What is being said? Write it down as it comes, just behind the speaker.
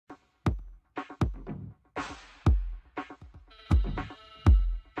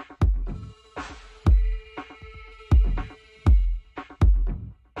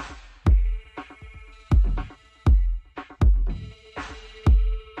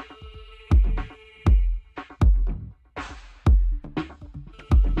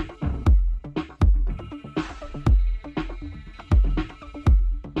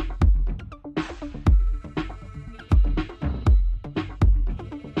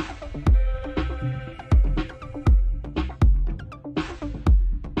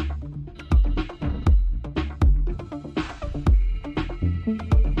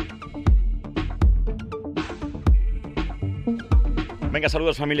Venga,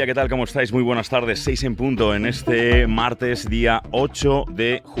 saludos familia, ¿qué tal? ¿Cómo estáis? Muy buenas tardes, 6 en punto en este martes, día 8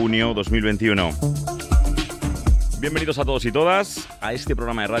 de junio 2021. Bienvenidos a todos y todas a este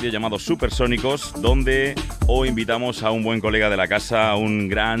programa de radio llamado Supersonicos, donde hoy invitamos a un buen colega de la casa, a un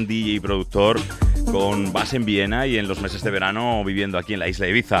gran DJ y productor con base en Viena y en los meses de verano viviendo aquí en la isla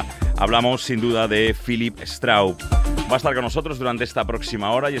de Ibiza. Hablamos sin duda de Philipp Straub. Va a estar con nosotros durante esta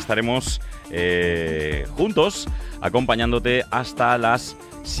próxima hora y estaremos juntos acompañándote hasta las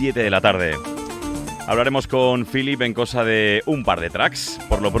 7 de la tarde. Hablaremos con Philipp en cosa de un par de tracks.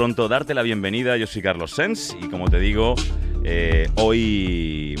 Por lo pronto, darte la bienvenida. Yo soy Karlos Sense y como te digo,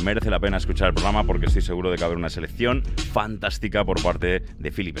 hoy merece la pena escuchar el programa porque estoy seguro de que va a haber una selección fantástica por parte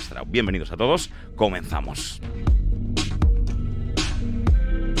de Philipp Straub. Bienvenidos a todos, comenzamos.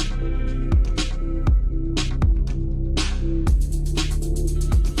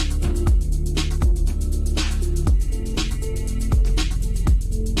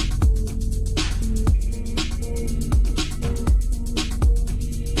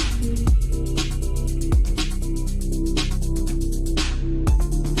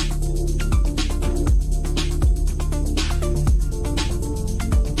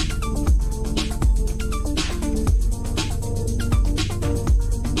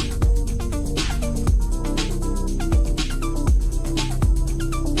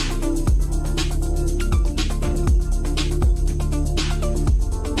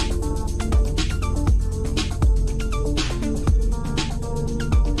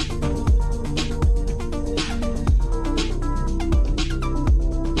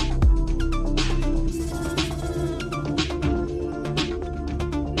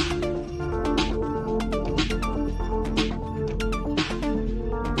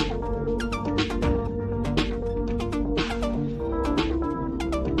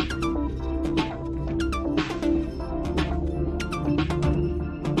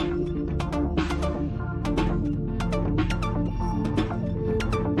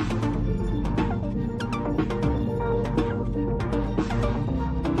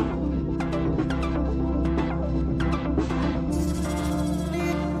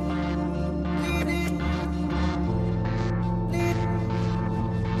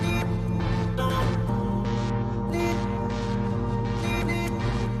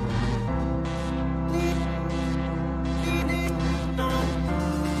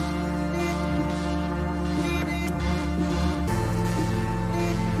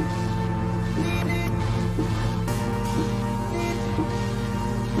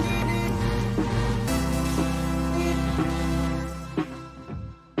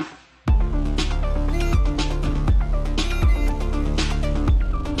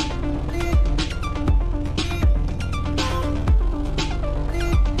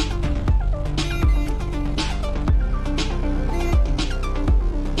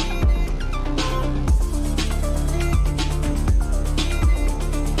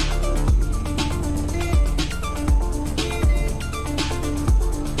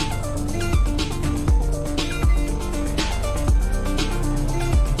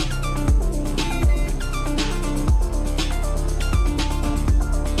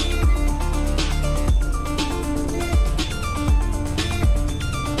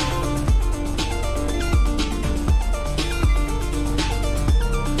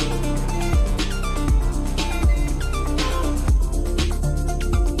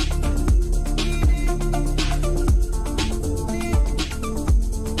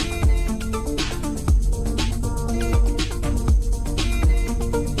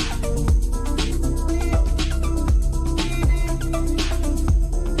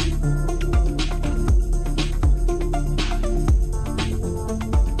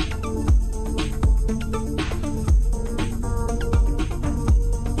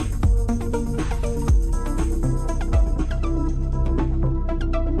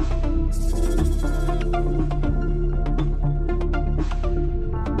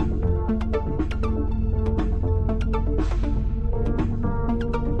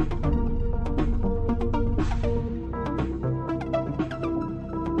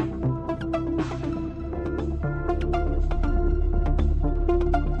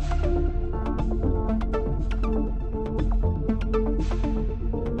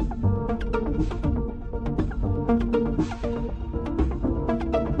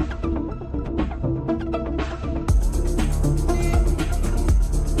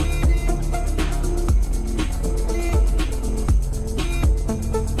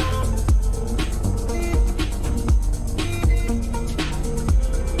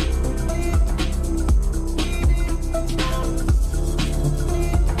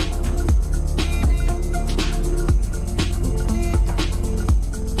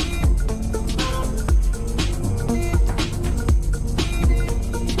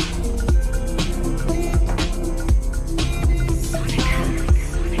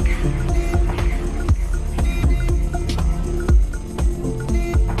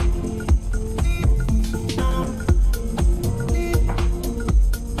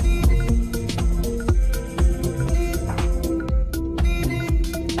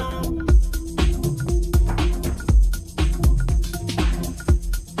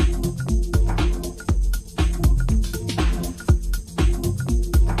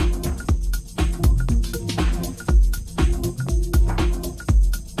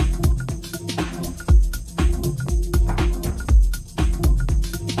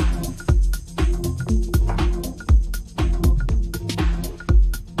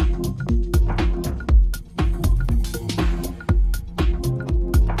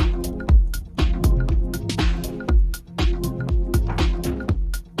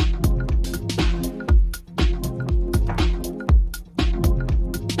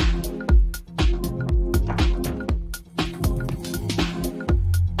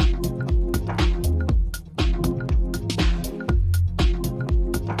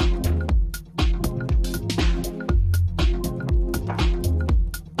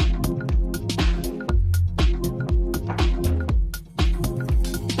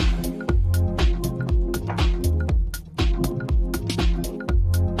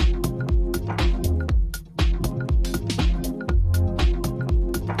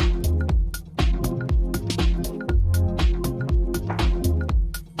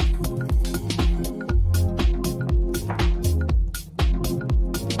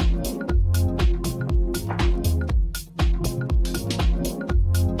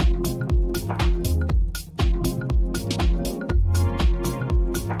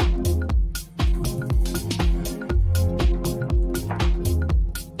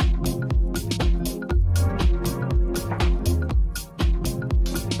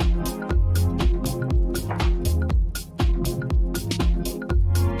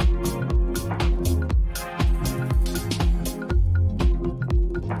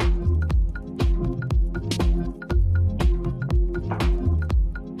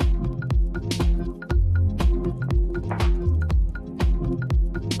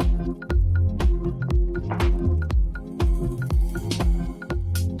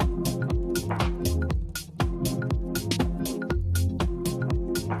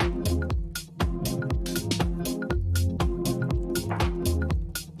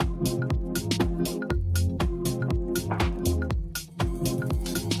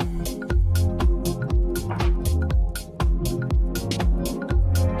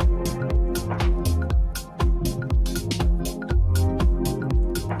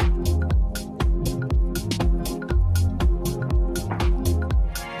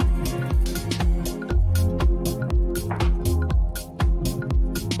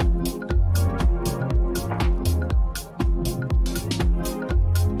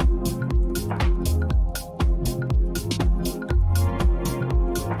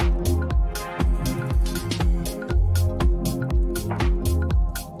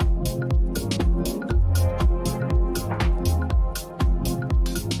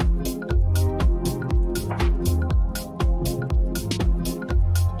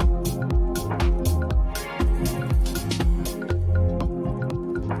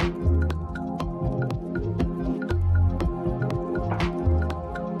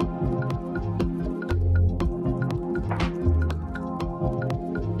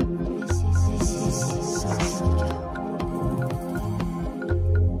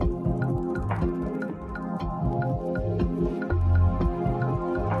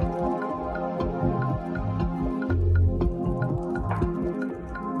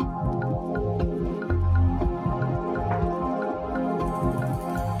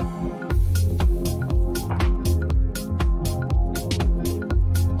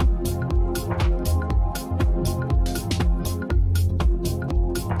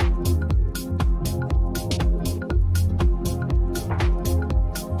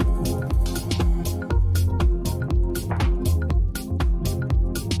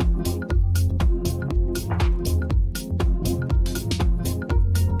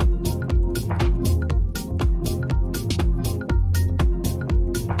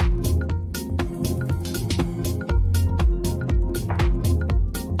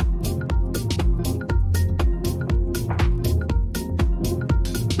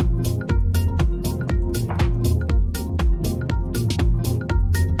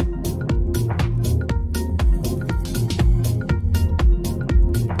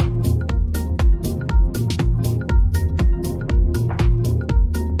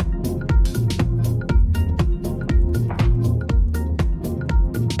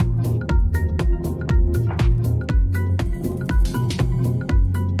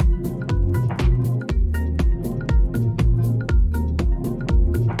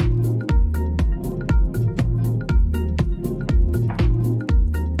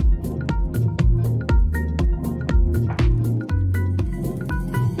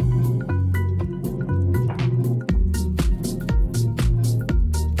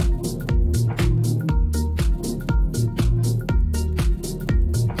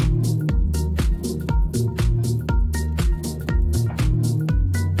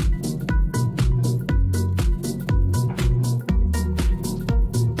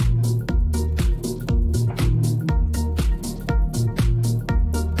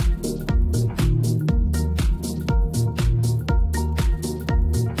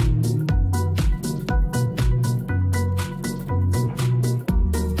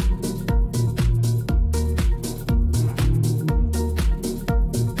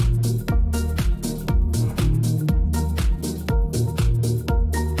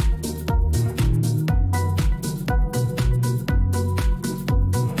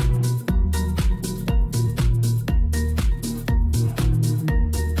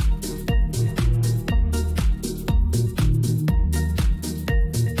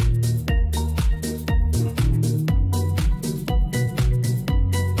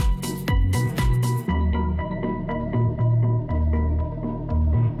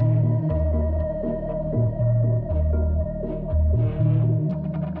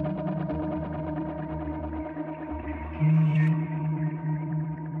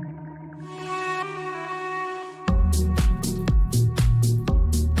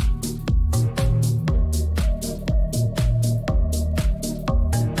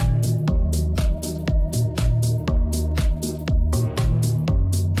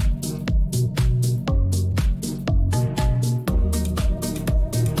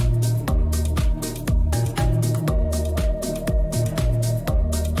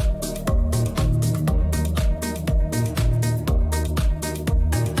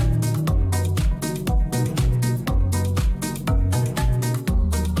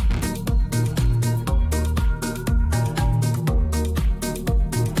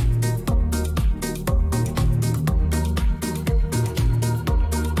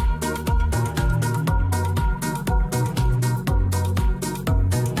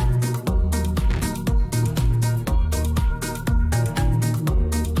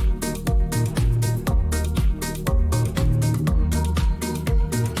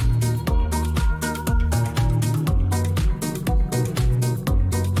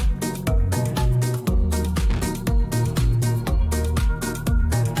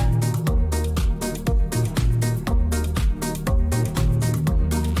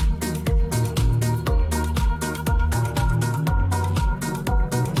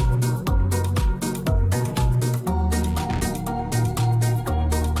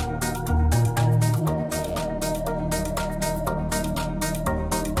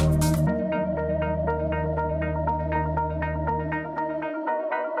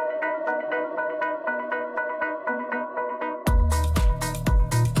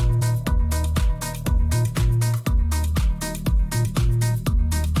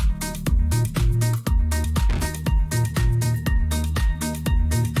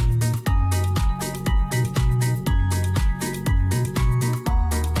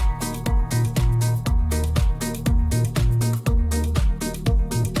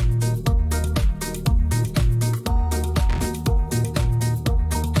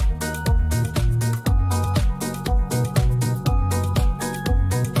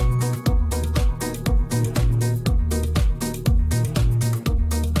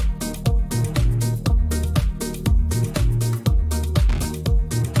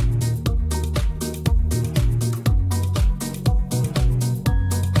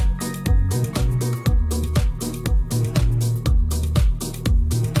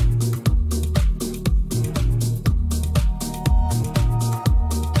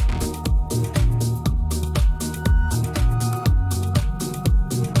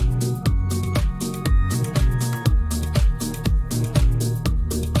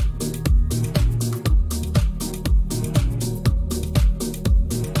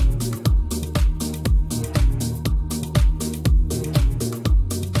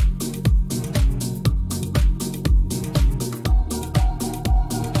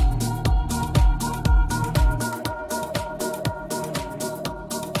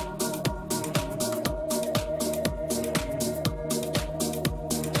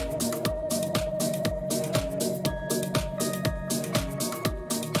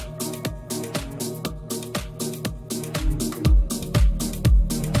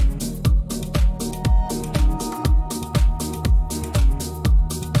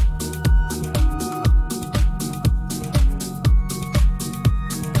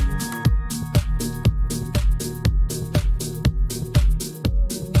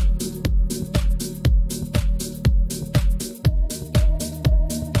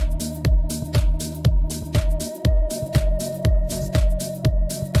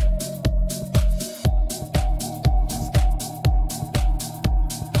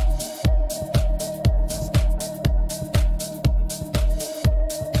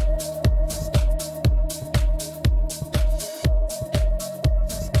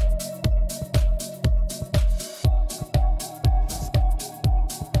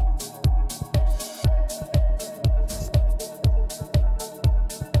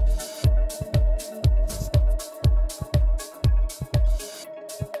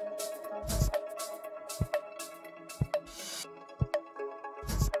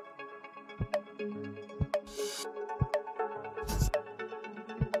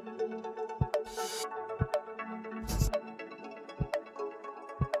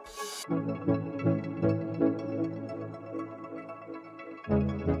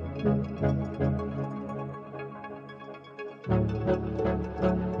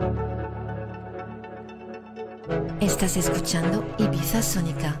 Estás escuchando Ibiza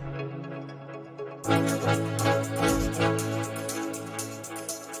Sónica.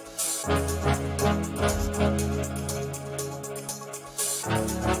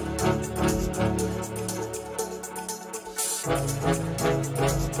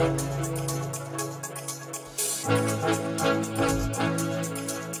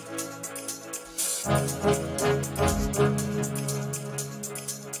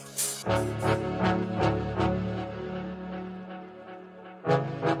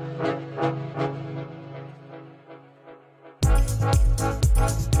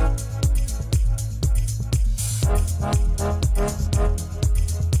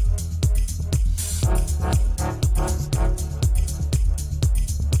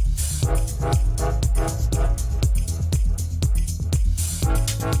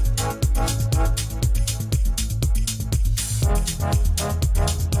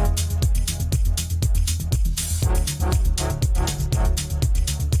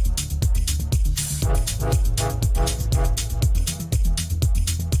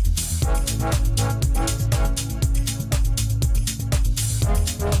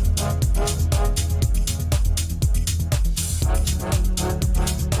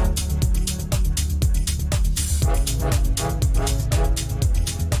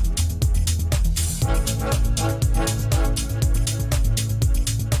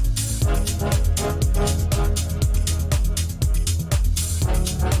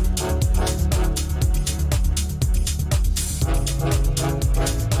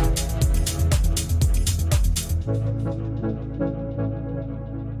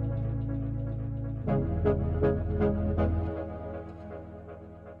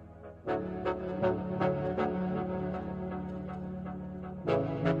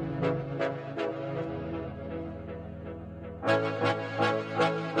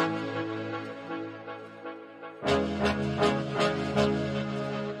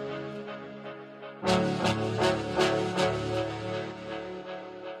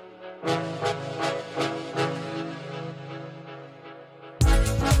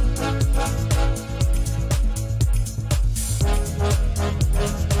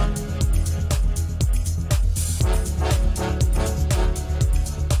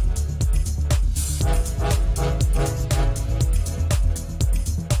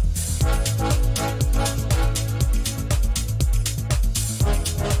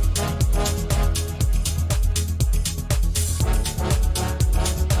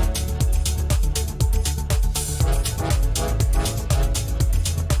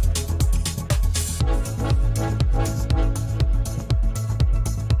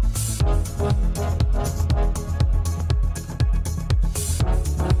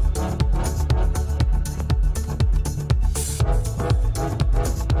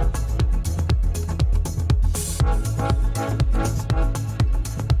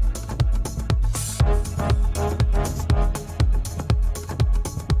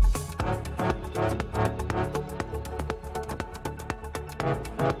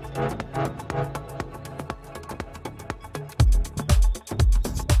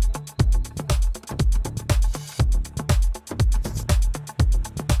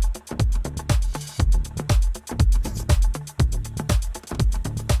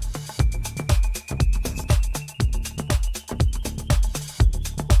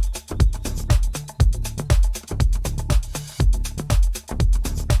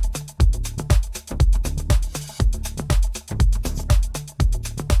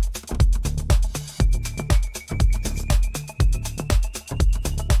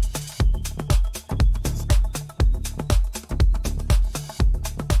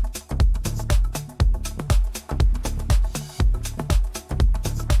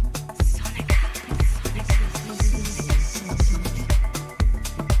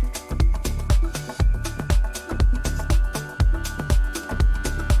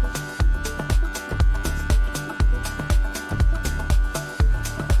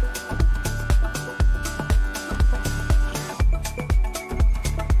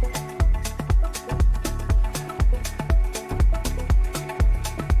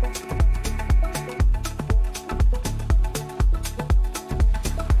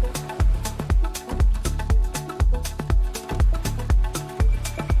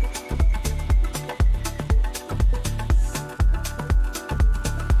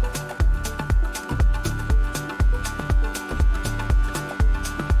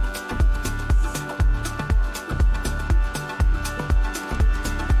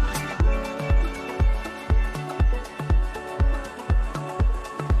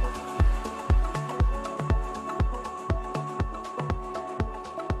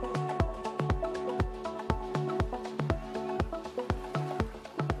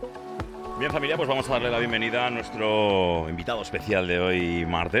 Bien, familia, pues vamos a darle la bienvenida a nuestro invitado especial de hoy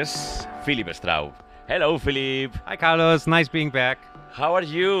martes, Philipp Straub. Hello, Philipp. Hi, Carlos. Nice being back. How are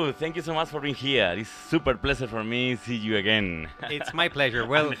you? Thank you so much for being here. It's super pleasure for me to see you again. It's my pleasure.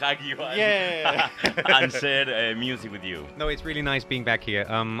 Well, and hug you yeah. and share music with you. No, it's really nice being back here.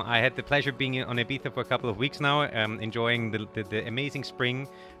 I had the pleasure being on Ibiza for a couple of weeks now, enjoying the amazing spring,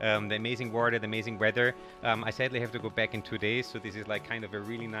 the amazing water, the amazing weather. I sadly have to go back in 2 days, so this is like kind of a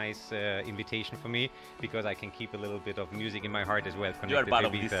really nice invitation for me because I can keep a little bit of music in my heart as well. You are part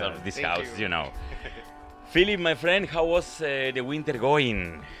of this house, you know. Philip, my friend, how was the winter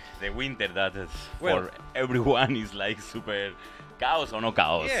going? The winter that is for everyone is like super chaos or no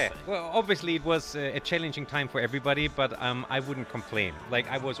chaos? Yeah, well, obviously it was a challenging time for everybody, but I wouldn't complain. Like,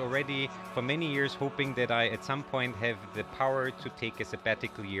 I was already for many years hoping that I at some point have the power to take a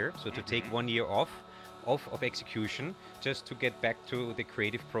sabbatical year, so to take 1 year off of execution, just to get back to the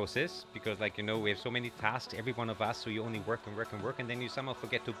creative process, because, like, you know, we have so many tasks, every one of us, so you only work and work and work, and then you somehow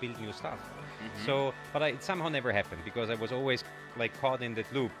forget to build new stuff. So, but it somehow never happened because I was always like caught in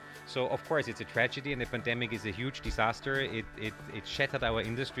that loop. So of course it's a tragedy, and the pandemic is a huge disaster. It shattered our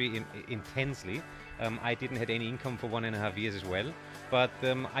industry intensely. I didn't have any income for 1.5 years as well, but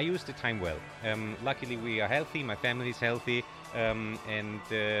I used the time well. Luckily we are healthy, my family is healthy,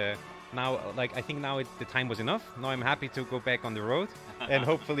 now, like, I think now the time was enough. Now I'm happy to go back on the road, and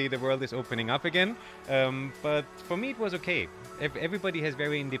hopefully the world is opening up again. But for me, it was okay. Everybody has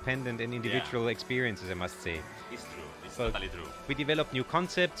very independent and individual experiences, I must say. It's true. It's totally true. We developed new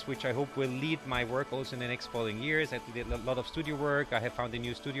concepts, which I hope will lead my work also in the next following years. I did a lot of studio work. I have found a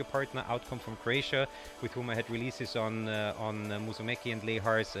new studio partner, 𝐷𝐼 from Croatia, with whom I had releases on 𝐰𝐰𝐰𝐰 and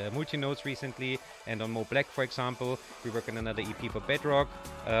𝐷𝐼 multi-notes recently, and on Mo Black, for example. We work on another EP for Bedrock.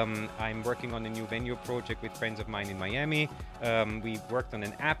 I'm working on a new venue project with friends of mine in Miami. We worked on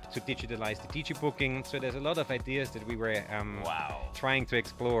an app to digitalize the DJ booking. So there's a lot of ideas that we were trying to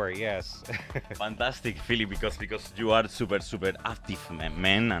explore. Yes. Fantastic, Philip, because you are super active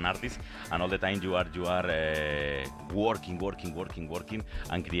man and artist, and all the time you are working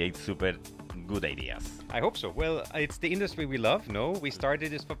and create super good ideas. I hope so. Well, it's the industry we love. No, we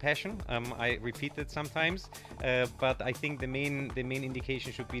started this for passion. I repeat it sometimes, but I think the main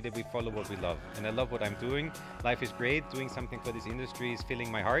indication should be that we follow what we love, and I love what I'm doing. Life is great. Doing something for this industry is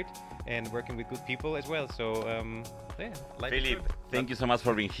filling my heart, and working with good people as well. So yeah, Philip, thank you so much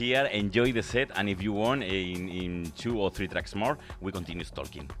for being here. Enjoy the set, and if you want, in 2 or 3 tracks more, we continue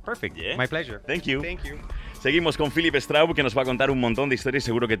talking. Perfect. Yeah? My pleasure. Thank you. Thank you. Seguimos con Philipp Straub, que nos va a contar un montón de historias.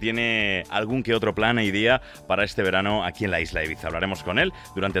 Seguro que tiene algún que otro plan e idea para este verano aquí en la isla de Ibiza. Hablaremos con él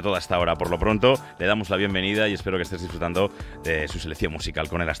durante toda esta hora. Por lo pronto, le damos la bienvenida y espero que estés disfrutando de su selección musical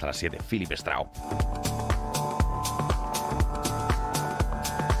con él hasta las 7. Philipp Straub.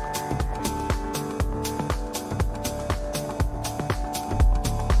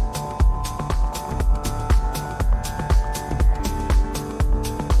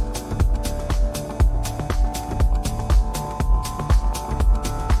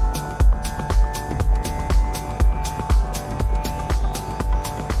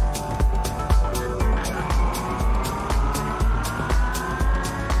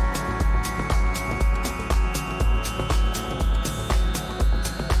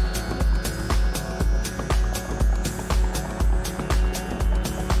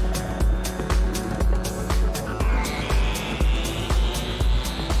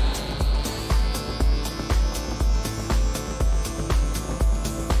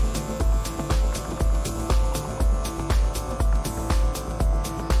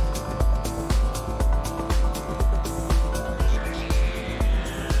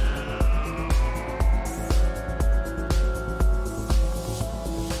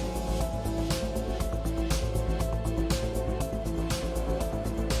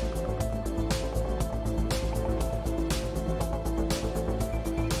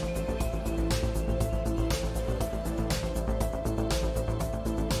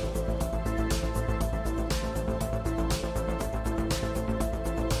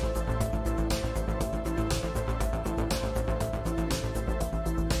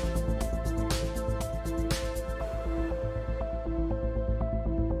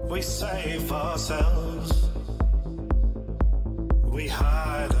 We save ourselves, we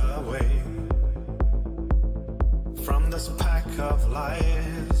hide away from this pack of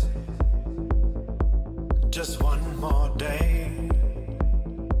lies. Just one more day.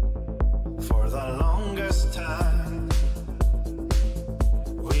 For the longest time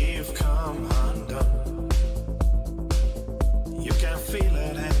we've come undone. You can feel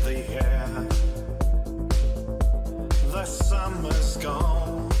it in the air. The summer's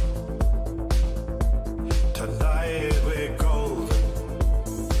gone.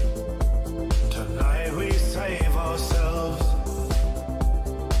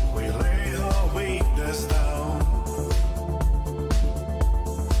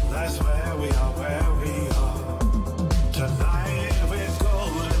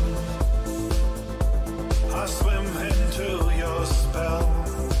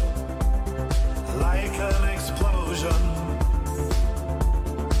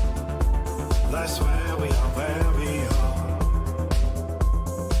 are, where we are.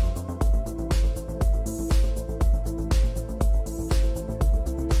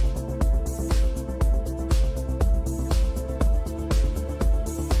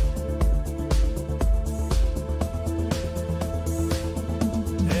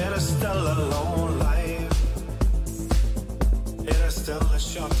 It is still a lone life. It is still a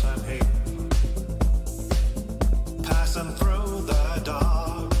short time here. Passing through the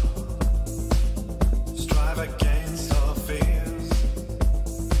dark, strive against our fears.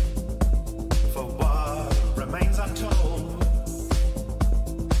 For what remains untold,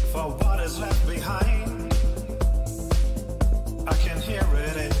 for what is left behind, I can hear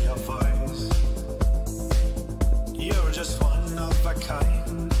it in your voice. You're just one of a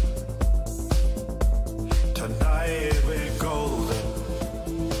kind. Tonight we're golden.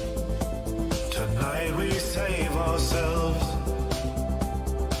 Tonight we save ourselves.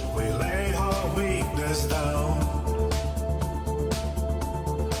 We lay our weakness down.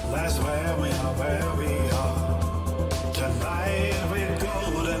 That's where we are, where we are. Tonight we're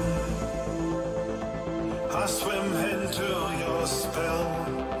golden. I swim into your spell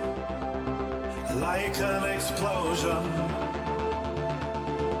like an explosion.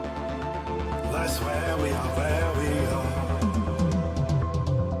 That's where we are, where we are.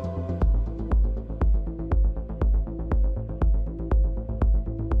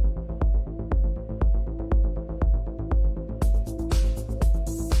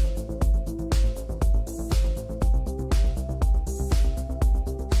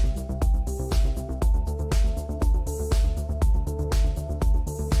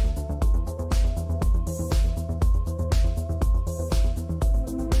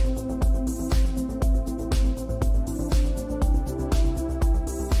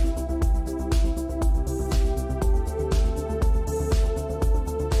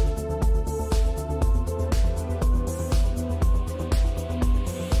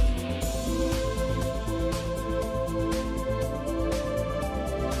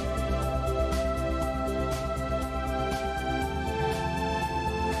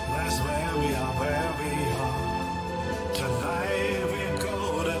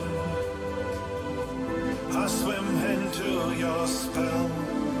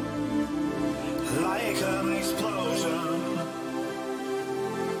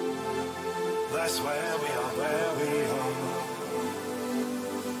 That's where we are, where we are.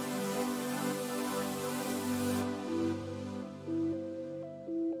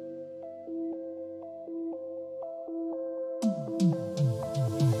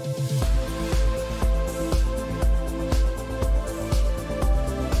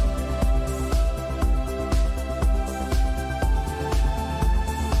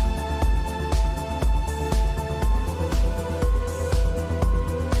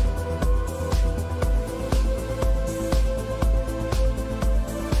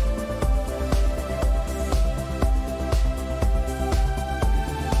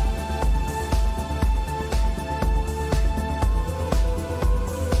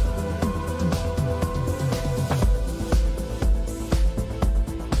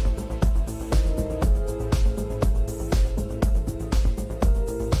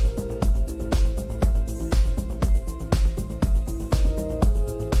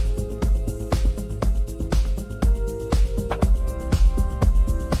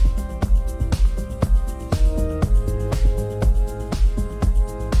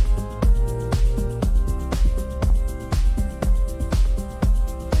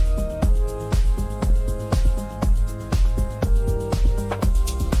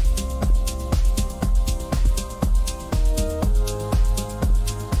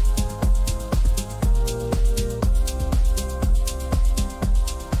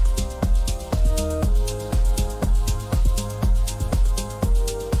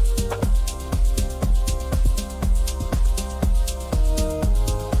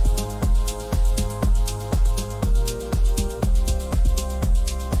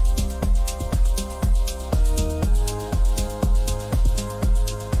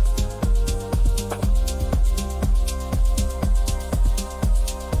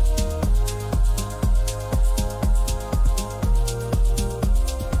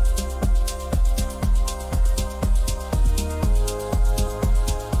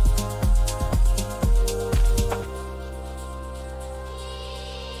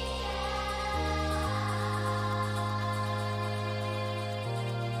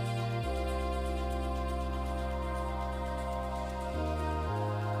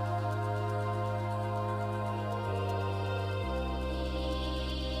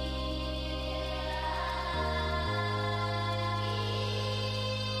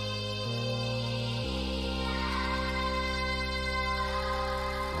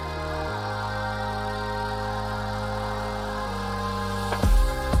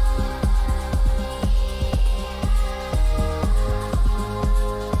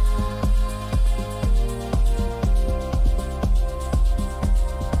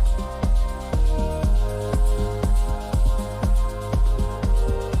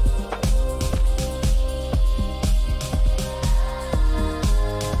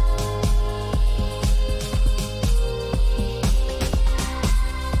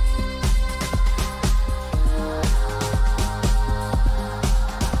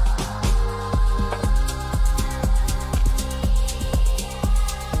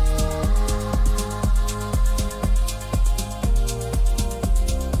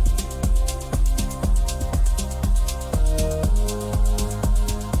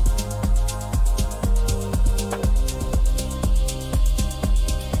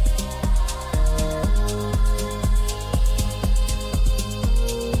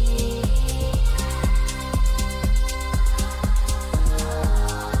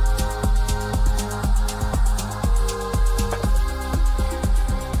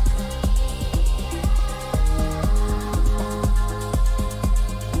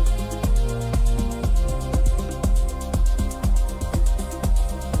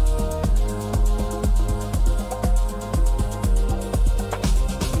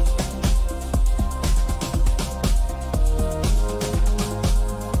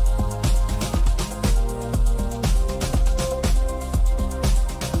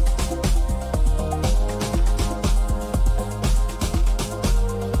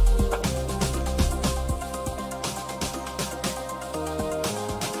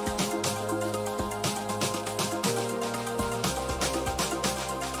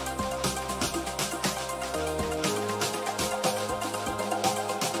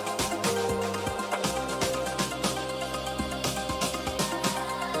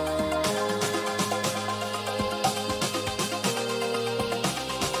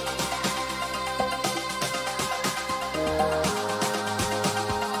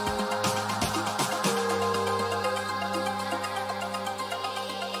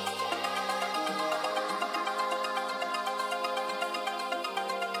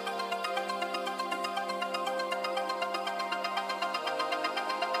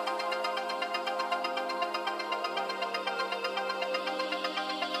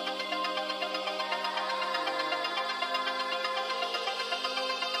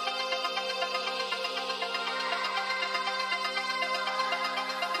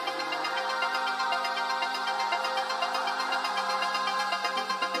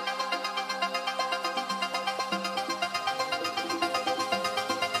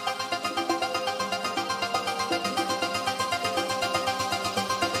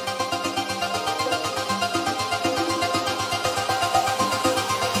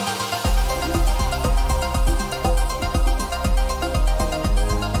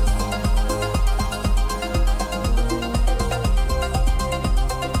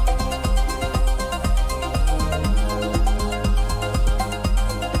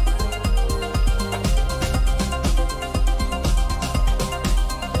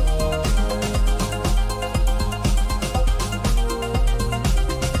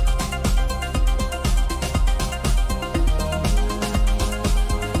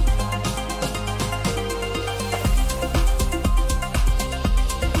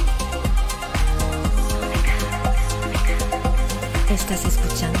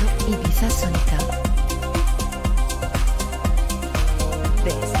 escuchando Ibiza Sónica.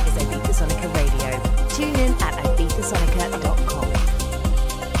 This is Ibiza Sonica Radio. Tune in at ibizasonica.com.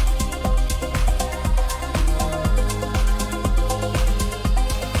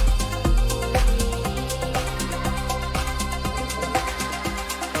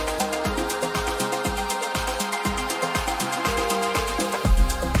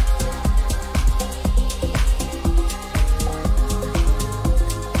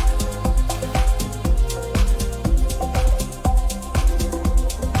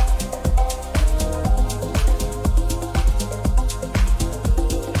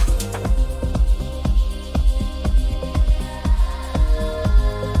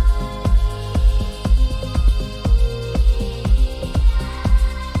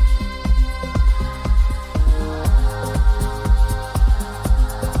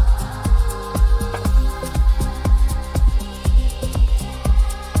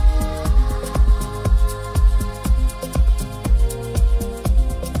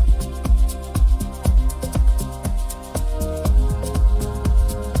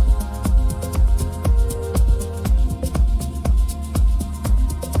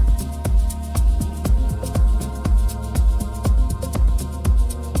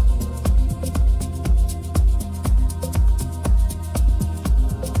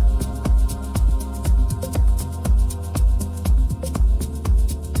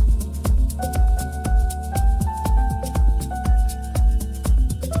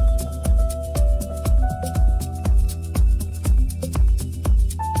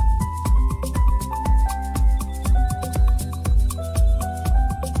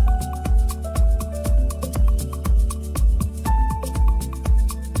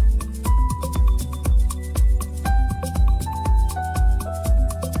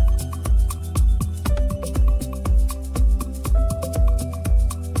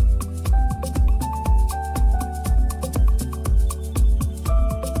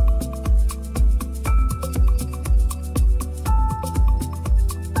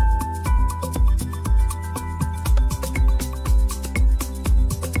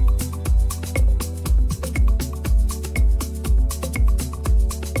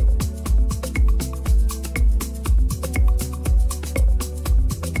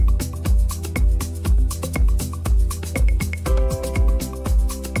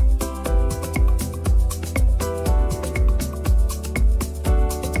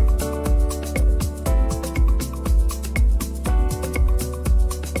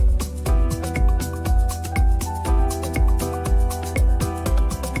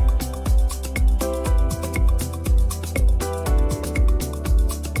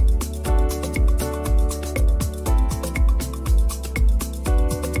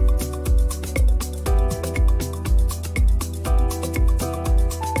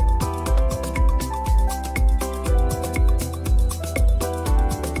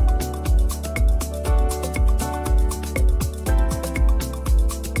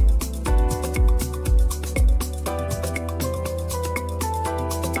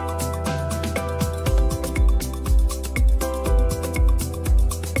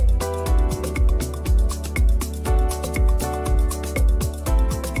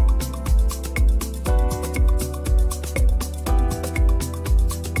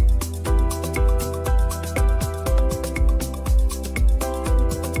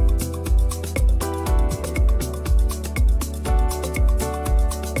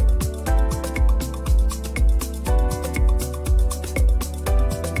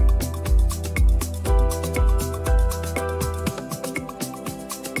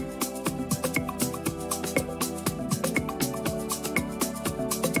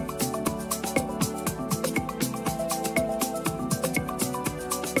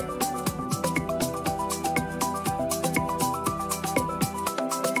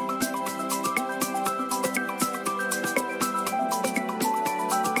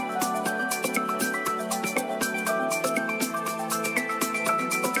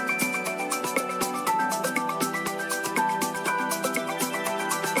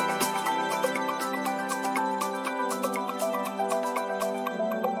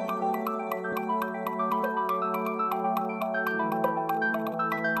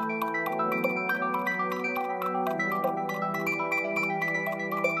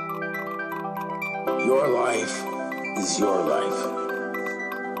 Your life is your life.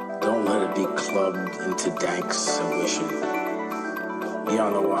 Don't let it be clubbed into dank submission. Be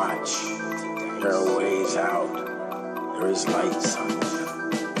on the watch. There are ways out. There is light, son.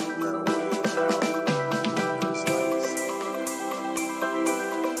 There are ways out. There is light.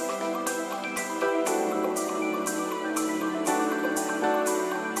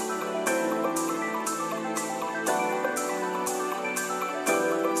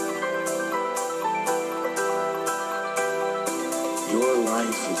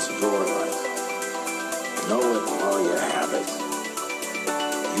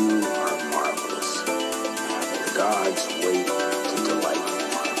 You are marvelous. And God's way to delight you.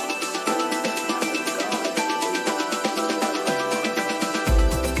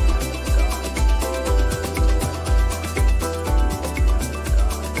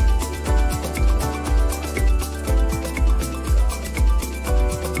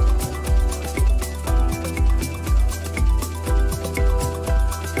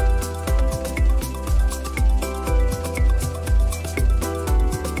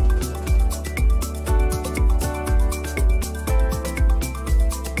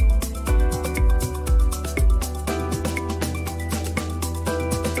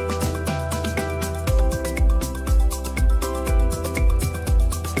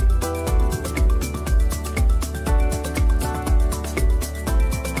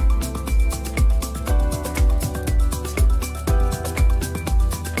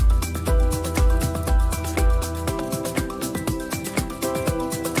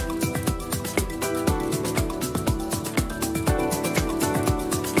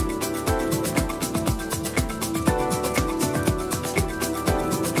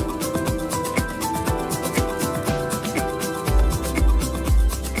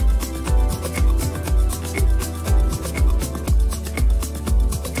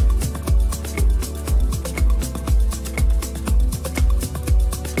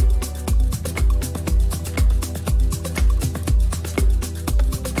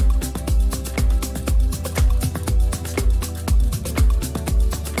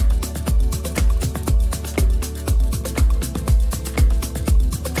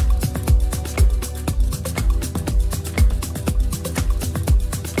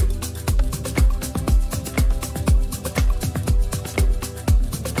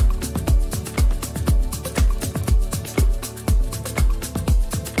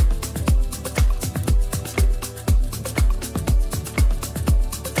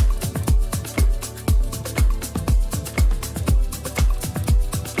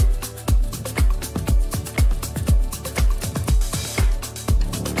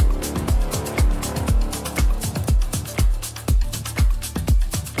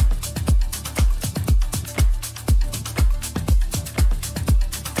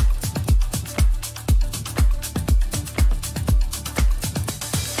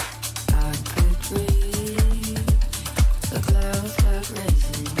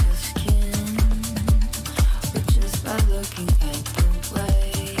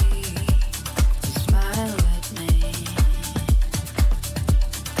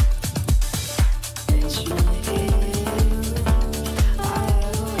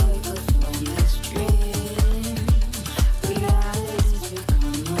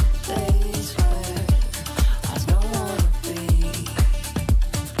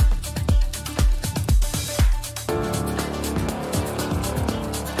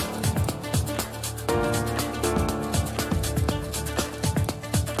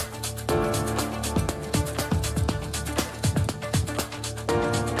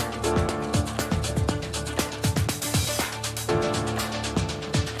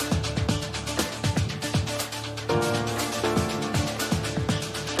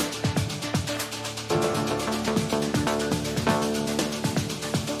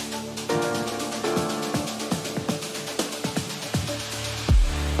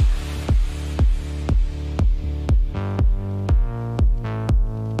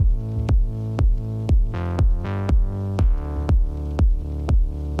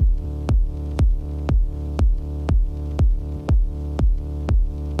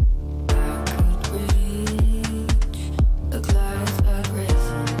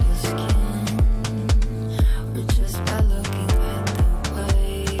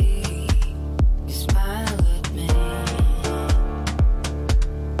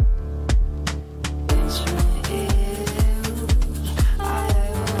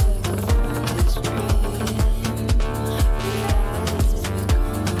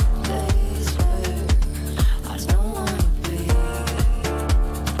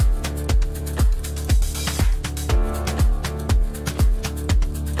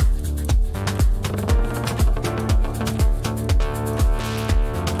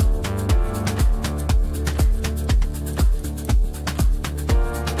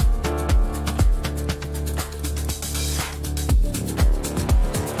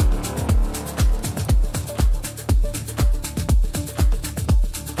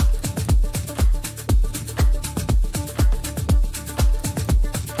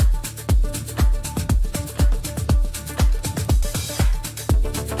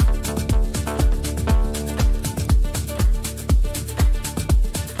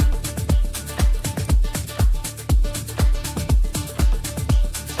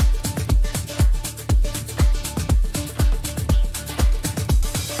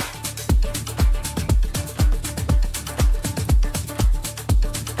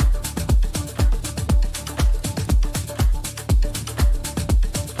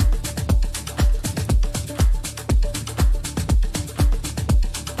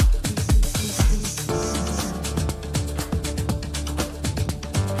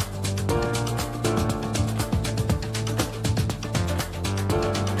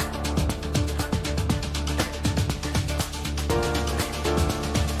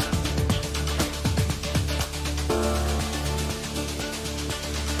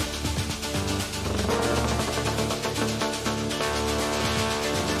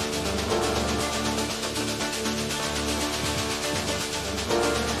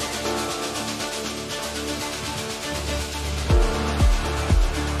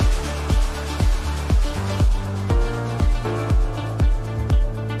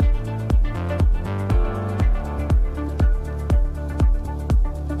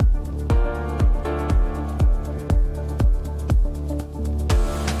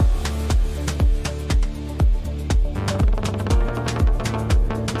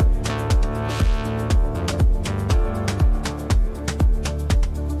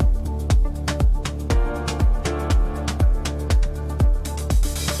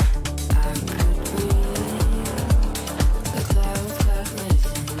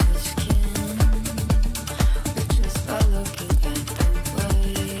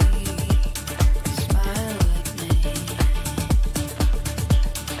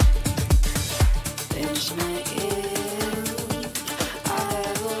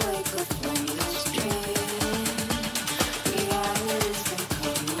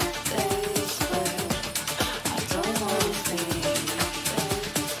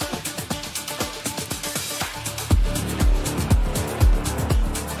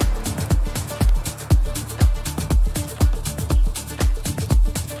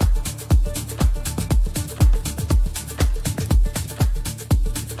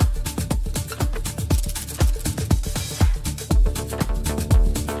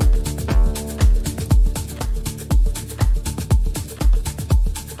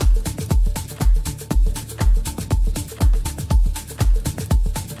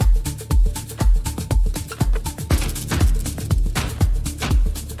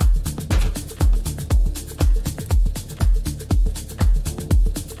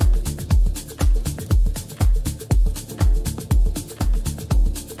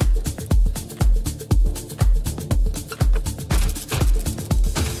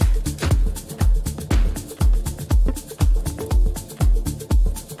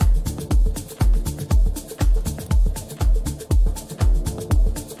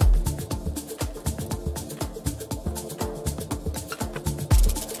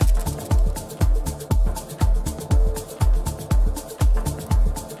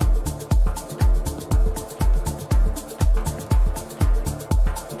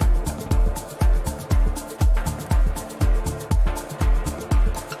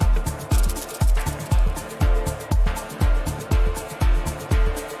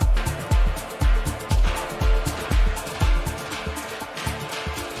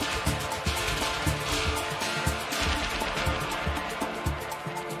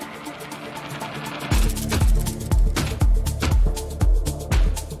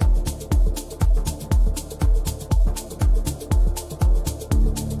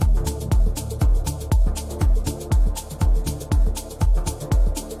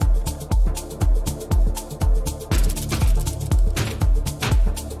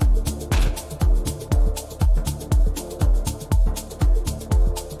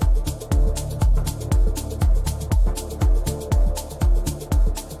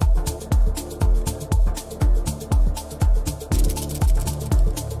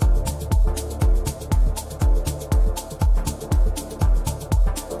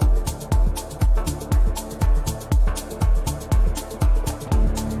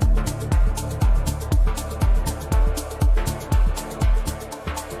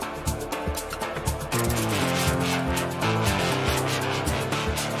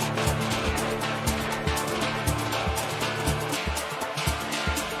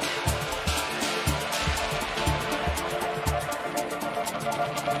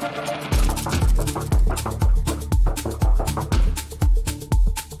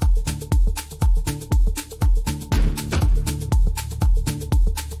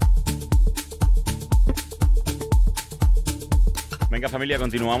 Venga familia,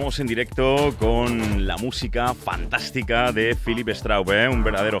 continuamos en directo con la música fantástica de Philipp Straub, un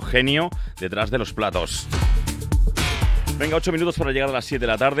verdadero genio detrás de los platos. Venga, 8 minutos para llegar a las 7 de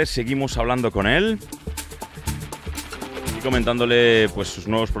la tarde, seguimos hablando con él y comentándole pues sus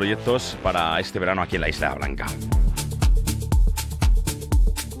nuevos proyectos para este verano aquí en la Isla Blanca.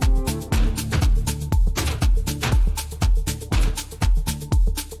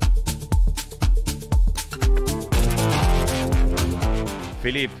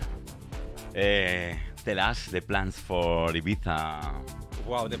 Philipp, tell us the plans for Ibiza.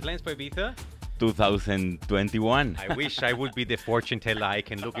 Wow, the plans for Ibiza? 2021. I wish I would be the fortune teller. I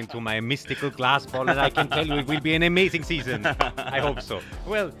can look into my mystical glass ball and I can tell you it will be an amazing season. I hope so.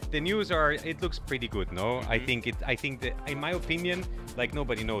 Well, the news are, it looks pretty good, no? I think that, in my opinion, like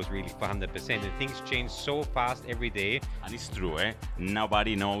nobody knows really for 100%. And things change so fast every day. And it's true,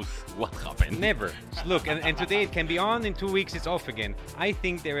 nobody knows what happened. Never. Look, and today it can be on, in 2 weeks it's off again. I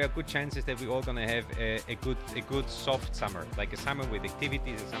think there are good chances that we're all gonna have a good soft summer, like a summer with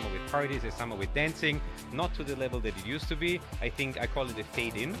activities, a summer with parties, a summer with dancing, not to the level that it used to be. I think I call it a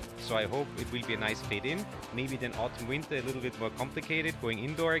fade in, so I hope it will be a nice fade in. Maybe then autumn winter a little bit more complicated, going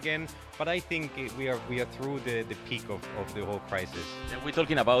indoor again, but I think we are through the peak of the whole crisis. We're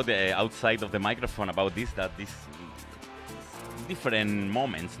talking about outside of the microphone about these different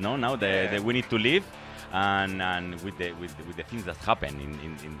moments, no? Now that we need to live and with the things that happen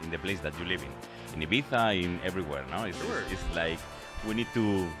in the place that you live in Ibiza, in everywhere, no? It's like we need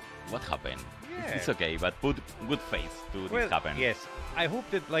to what happened. Yeah. It's okay, but put good face to this happen. Yes, I hope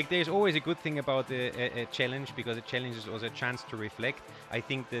that like there's always a good thing about a challenge, because a challenge is also a chance to reflect. I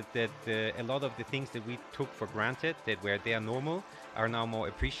think that a lot of the things that we took for granted, that were there normal, are now more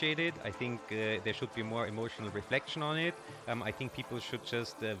appreciated. I think there should be more emotional reflection on it. I think people should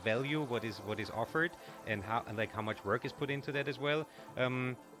just value what is offered and how much work is put into that as well.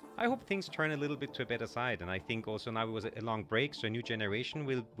 I hope things turn a little bit to a better side, and I think also now it was a long break, so a new generation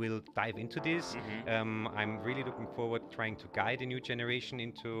will dive into this. I'm really looking forward trying to guide a new generation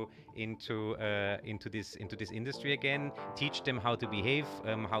into this industry again, teach them how to behave,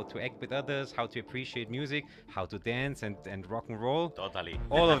 how to act with others, how to appreciate music, how to dance and rock and roll. Totally.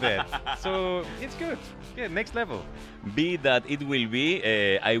 All of that. So it's good. Yeah, next level. Be that it will be.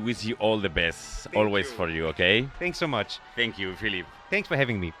 I wish you all the best. Always for you, okay? Thanks so much. Thank you, Philipp. Thanks for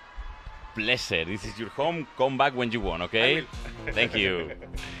having me. Pleasure. This is your home. Come back when you want, okay? Thank you.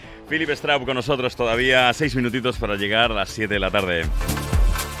 Philipp Straub con nosotros todavía 6 minutitos para llegar a las 7 de la tarde.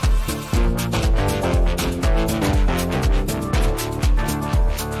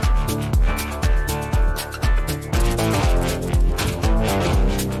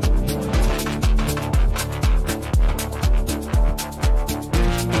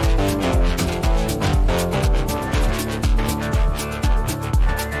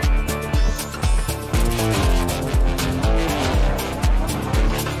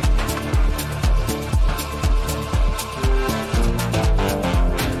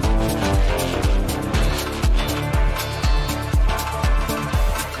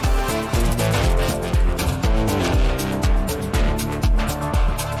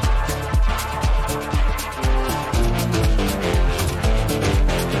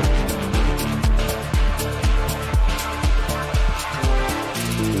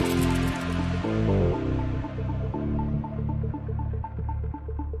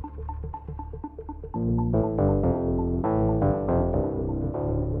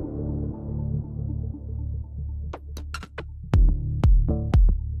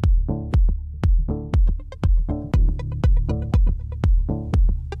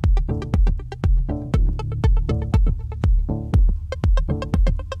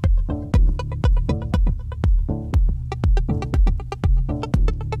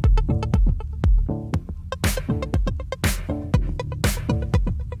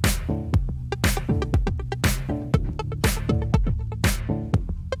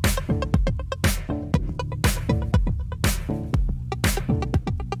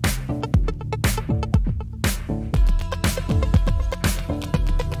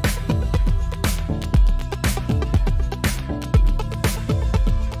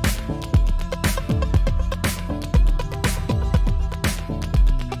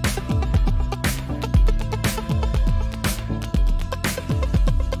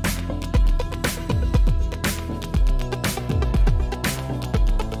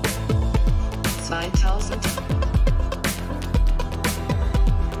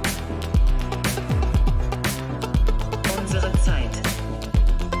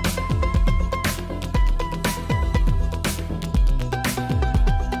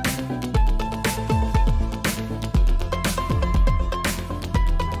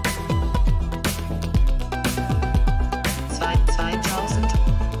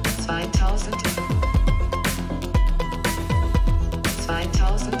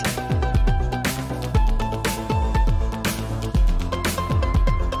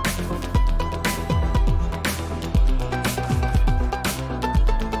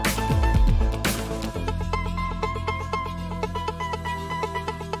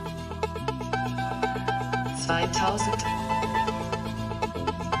 2000.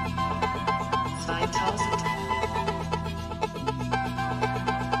 2000.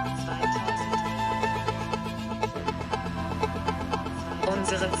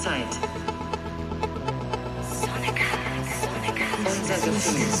 Unsere Zeit. Unser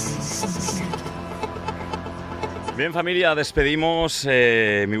Gefühl. Bien, familia, despedimos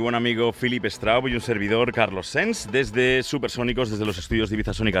mi buen amigo Philipp Straub y un servidor, Karlos Sense, desde Supersonicos, desde los estudios de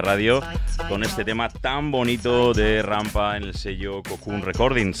Ibiza Sónica Radio, con este tema tan bonito de Rampa en el sello 𝐃𝐢𝐚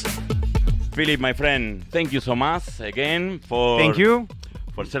Recordings. Philipp, my friend, thank you so much again for... Thank you.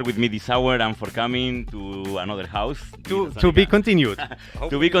 For sharing with me this hour and for coming to another house. To be continued.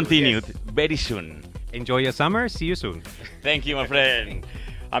 To be continued very soon. Enjoy your summer. See you soon. Thank you, my friend.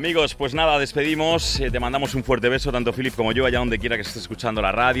 Amigos, pues nada, despedimos. Te mandamos un fuerte beso, tanto Philipp como yo, allá donde quiera que estés escuchando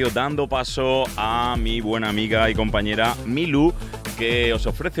la radio, dando paso a mi buena amiga y compañera Milú, que os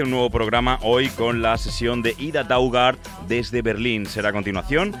ofrece un nuevo programa hoy con la sesión de Ida Daugard desde Berlín. Será a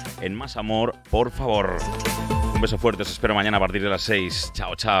continuación en Más Amor, por favor. Un beso fuerte, os espero mañana a partir de las 6.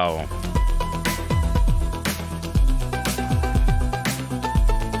 Chao, chao.